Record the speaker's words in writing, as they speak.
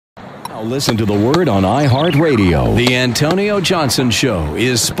Now listen to the Word on iHeartRadio. The Antonio Johnson Show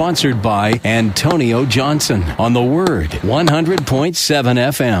is sponsored by Antonio Johnson on the Word 100.7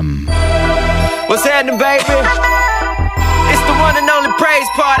 FM. What's happening, baby? It's the one and only praise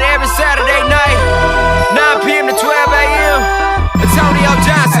party every Saturday night, 9 p.m. to 12 a.m. Antonio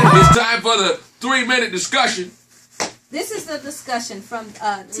Johnson. It's time for the 3-minute discussion. This is the discussion from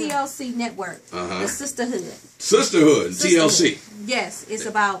TLC Network, the Sisterhood. Sisterhood, TLC. Yes, it's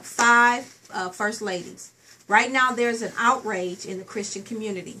about 5 first ladies. Right now, there's an outrage in the Christian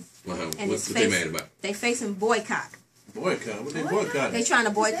community. And what's they mad about? They facing boycott. Boycott? What they boycotting? They trying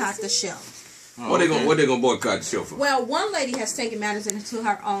to boycott the show. What they gonna boycott the show for? Well, one lady has taken matters into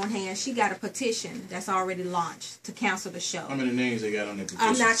her own hands. She got a petition that's already launched to cancel the show. How many names they got on that petition?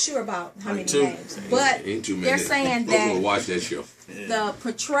 I'm not sure about how many 2. names, but ain't too many. they're saying that gonna watch that show. The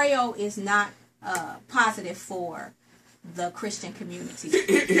portrayal is not positive for the Christian community.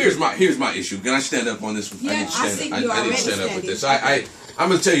 Here's my issue. Can I stand up on this one? Yeah, I need to stand up with this. I'm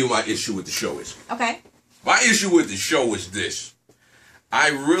gonna tell you my issue with the show is. Okay. My issue with the show is this. I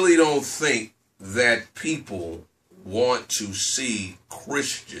really don't think that people want to see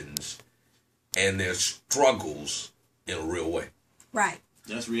Christians and their struggles in a real way. Right.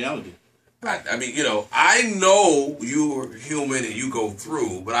 That's reality. Right. I mean, I know you're human and you go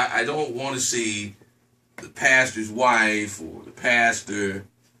through, but I don't want to see the pastor's wife or the pastor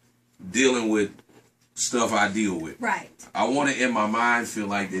dealing with stuff I deal with. Right. I want to, in my mind, feel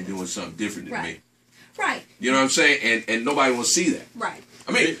like they're doing something different than me. Right. You know what I'm saying? And nobody will see that. Right.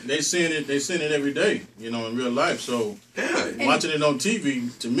 I mean, they seeing it every day, in real life. So watching it on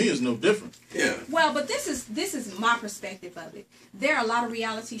TV to me is no different. Yeah. Well, but this is my perspective of it. There are a lot of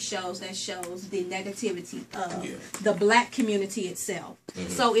reality shows that shows the negativity of the black community itself.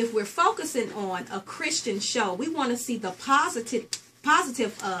 Mm-hmm. So if we're focusing on a Christian show, we want to see the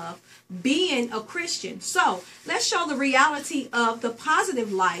positive of being a Christian. So let's show the reality of the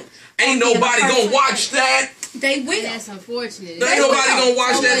positive light. Ain't nobody gonna watch that. They will. That's unfortunate. Ain't nobody gonna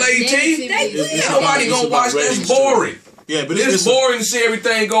watch that, Lady T. They will. Ain't nobody gonna watch that. It's boring. Yeah, but it's boring to see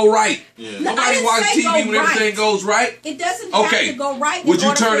everything go right. Yeah. Nobody watch TV when everything goes right. It doesn't have to go right. Would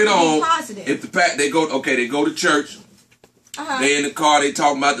you turn it on positive? if they go to church? They in the car, they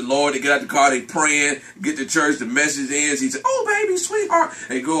talking about the Lord, they get out the car, they praying, get to church, the message ends, he said, oh baby, sweetheart.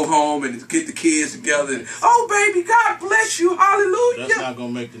 They go home and get the kids together and, oh baby, God bless you, hallelujah. That's not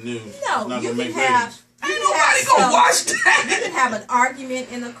going to make the news. No, not you gonna can make have, ain't nobody gonna watch that. You can have an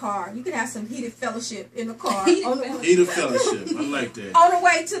argument in the car. You can have some heated fellowship in the car. Heated fellowship, I like that. On the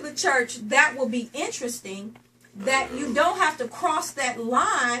way to the church, that will be interesting, that you don't have to cross that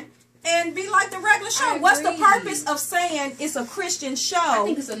line and be like the regular show. What's the purpose of saying it's a Christian show? I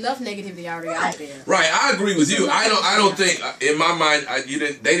think it's enough negativity already out there. Right, I agree with you. I don't think in my mind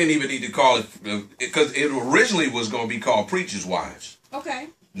they didn't even need to call it because it originally was going to be called Preachers' Wives. Okay.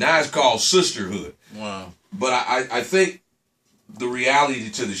 Now it's called Sisterhood. Wow. But I think the reality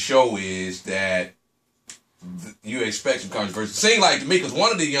to the show is that you expect some controversy. Seemed like to me, because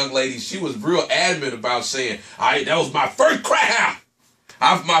one of the young ladies, she was real adamant about saying, that was my first crack out.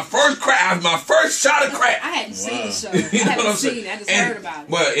 My first shot of crack. I hadn't seen the show. You know what I'm saying? I just heard about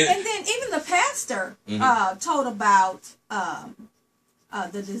it. Well, and then even the pastor told about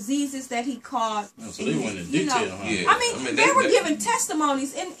the diseases that he caught. Oh, so they went in detail, huh? Yeah. I mean, they were giving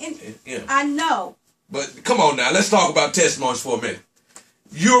testimonies, and I know. But come on now, let's talk about testimonies for a minute.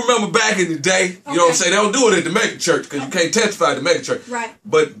 You remember back in the day, you know what I'm saying? They don't do it at the mega church because you can't testify at the mega church. Right.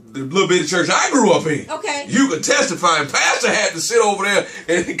 But the little bit of church I grew up in, okay, you could testify, and pastor had to sit over there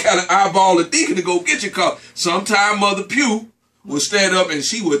and kind of eyeball the deacon to go get your car. Sometime Mother Pugh would stand up and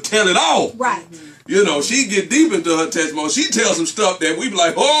she would tell it all. Right. You know, she'd get deep into her testimony. She'd tell some stuff that we'd be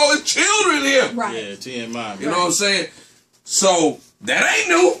like, oh, it's children here. Right. Yeah, TMI. You know what I'm saying? So that ain't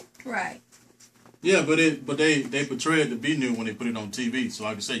new. Right. Yeah, but they portray it to be new when they put it on TV. So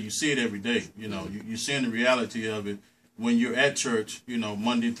like I say, you see it every day. You're seeing the reality of it when you're at church,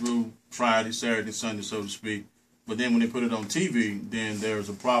 Monday through Friday, Saturday, Sunday, so to speak. But then when they put it on TV, then there's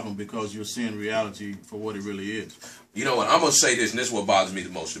a problem because you're seeing reality for what it really is. You know what? I'm going to say this, and this is what bothers me the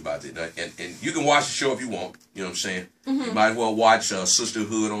most about it. And you can watch the show if you want. You know what I'm saying? Mm-hmm. You might as well watch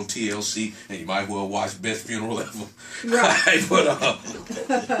Sisterhood on TLC, and you might as well watch Best Funeral Ever. Right. But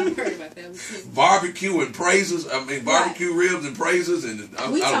barbecue and praises. I mean, barbecue ribs and praises. And I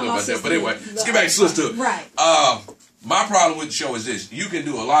don't know about that. But anyway, let's get back to Sisterhood. Right. My problem with the show is this. You can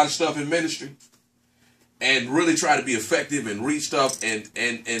do a lot of stuff in ministry and really try to be effective and reach stuff, and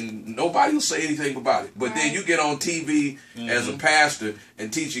nobody will say anything about it. But then you get on TV as a pastor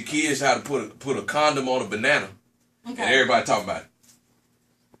and teach your kids how to put a condom on a banana, and everybody talking about it.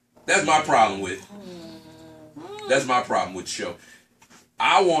 That's my problem with it. That's my problem with the show.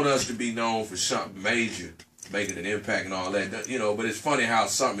 I want us to be known for something major, making an impact and all that. You know, but it's funny how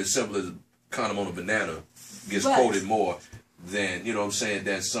something as simple as a condom on a banana gets quoted more than, you know what I'm saying,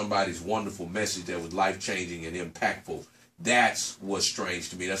 than somebody's wonderful message that was life-changing and impactful. That's what's strange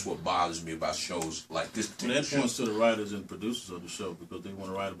to me. That's what bothers me about shows like this. Well, that points to the writers and producers of the show because they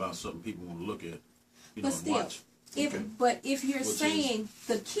want to write about something people want to look at, you know, But still, and watch. if you're saying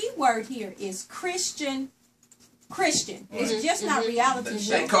the key word here is Christian, it's just not reality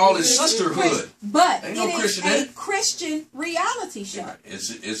show. They call it Sisterhood. But Ain't no it is Christian in a it. Christian reality show.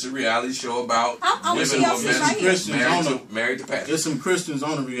 It's a reality show about I'm women TLC who are right here. married to pastors. There's some Christians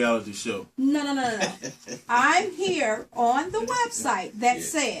on a reality show. No. I'm here on the website that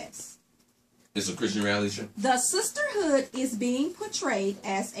says It's a Christian reality show. the Sisterhood is being portrayed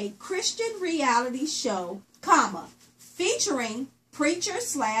as a Christian reality show, comma, featuring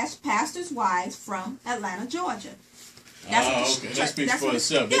preachers/pastors' wives from Atlanta, Georgia. That's Okay. That speaks for what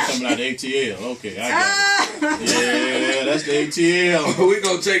itself. yeah. They're coming out of ATL. Okay, I got it. Yeah, that's the ATL. We're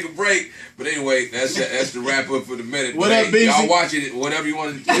going to take a break. But anyway, that's the wrap up for the minute. What But up, BZ? y'all watching it, whatever you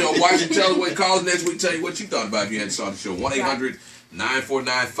want to, watch and tell us what calls next week. Tell you what you thought about if you hadn't saw the show.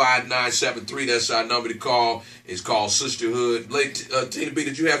 1-800-949-5973. That's our number to call. It's called Sisterhood. Tina B,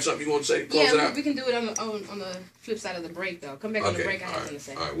 did you have something you want to say? Close it out. We can do it on the flip side of the break, though. Come back on the break. I have something to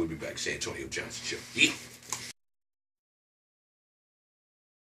say. All right, we'll be back. San Antonio Johnson Show. Yeah.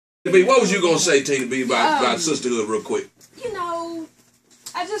 B, what was you going to say, Tina B, about Sisterhood real quick? You know,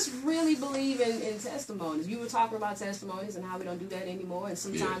 I just really believe in testimonies. You were talking about testimonies and how we don't do that anymore. And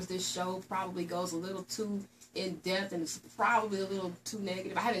sometimes this show probably goes a little too in depth and it's probably a little too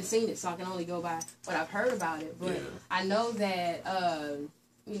negative. I haven't seen it, so I can only go by what I've heard about it. But I know that,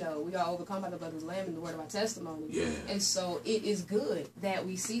 we are overcome by the blood of the Lamb and the word of our testimony. Yeah. And so it is good that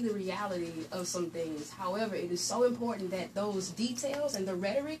we see the reality of some things. However, it is so important that those details and the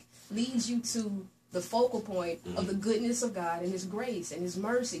rhetoric leads you to the focal point of the goodness of God and His grace and His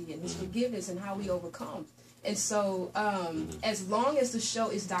mercy and His forgiveness and how we overcome. And so as long as the show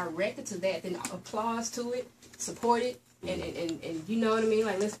is directed to that, then applause to it, support it, and you know what I mean?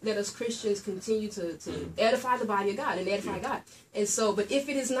 Like, let us Christians continue to edify the body of God and edify God. And so, but if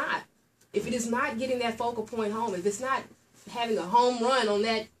it is not getting that focal point home, if it's not having a home run on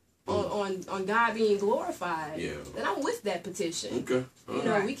that, on God being glorified, then I'm with that petition. Okay.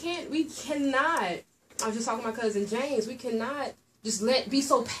 We cannot, I was just talking to my cousin James, we cannot just be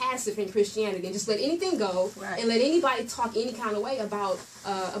so passive in Christianity and just let anything go and let anybody talk any kind of way about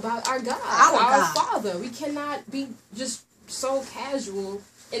our God, our Father. We cannot be just so casual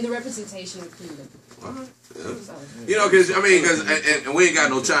in the representation of the kingdom. Because and we ain't got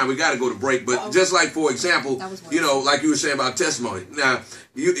no time. We got to go to break. But just like, for example, like you were saying about testimony. Now,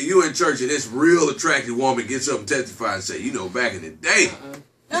 you in church and this real attractive woman gets up and testifies and say, back in the day,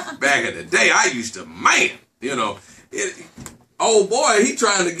 I used to, oh boy, he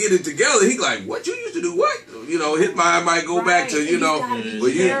trying to get it together. He like, what you used to do? What? His mind might go back to,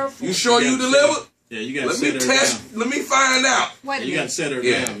 but you sure you delivered? Yeah, you got to set her down. Let me find out. You got to set her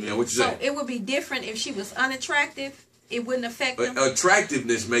down. Yeah, what you say? So it would be different if she was unattractive. It wouldn't affect them.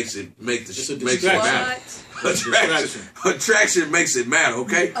 Attractiveness makes it matter. Distraction. Attraction makes it matter.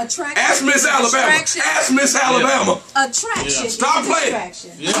 Okay. Attraction. Ask Miss Alabama. Ask Miss Alabama. Attraction. Stop playing.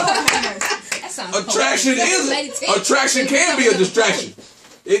 Attraction can be a distraction.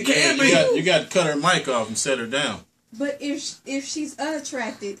 It can be. You got to cut her mic off and set her down. But if she's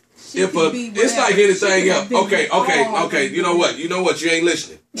unattracted, it's like anything else. Okay. You know what? You ain't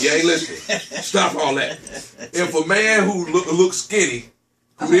listening. Stop all that. If a man who looks skinny,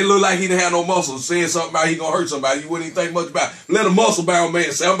 who didn't look like he didn't have no muscles, saying something about he gonna hurt somebody, you wouldn't even think much about it. Let a muscle bound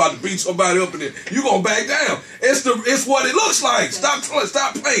man say, I'm about to beat somebody up, and then you gonna back down. It's what it looks like. Stop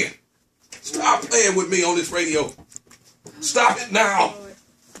playing. Stop playing with me on this radio. Stop it now.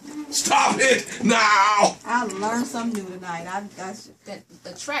 Stop it now. I learned something new tonight. That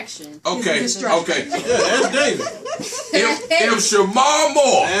attraction. Okay. Yeah, that's David. If Shamar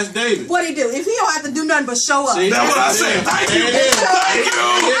Moore. That's David. What he do? If he don't have to do nothing but show up. See, That's what I said. Thank you.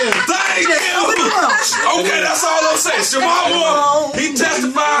 Okay, that's all I'm saying. Shamar Moore, he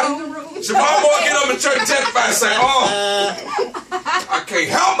testified. Shamar Moore get up in church and testify and say, I can't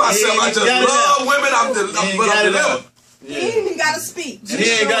help myself. I just love women. I'm delivered. He ain't even got to speak. And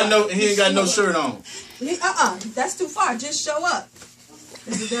he ain't got no shirt on. That's too far. Just show up.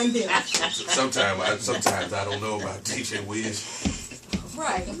 It's a done deal. Sometimes I don't know about Deejay Wiz.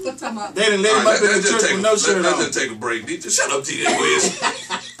 Right. You talking about? They didn't let him up in the church with no shirt on. Let's just take a break. Shut up, Deejay Wiz.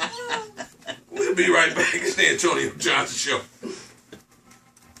 We'll be right back. It's the Antonio Johnson Show.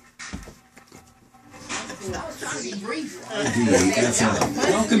 I was trying to be brief.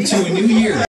 Welcome to a new year.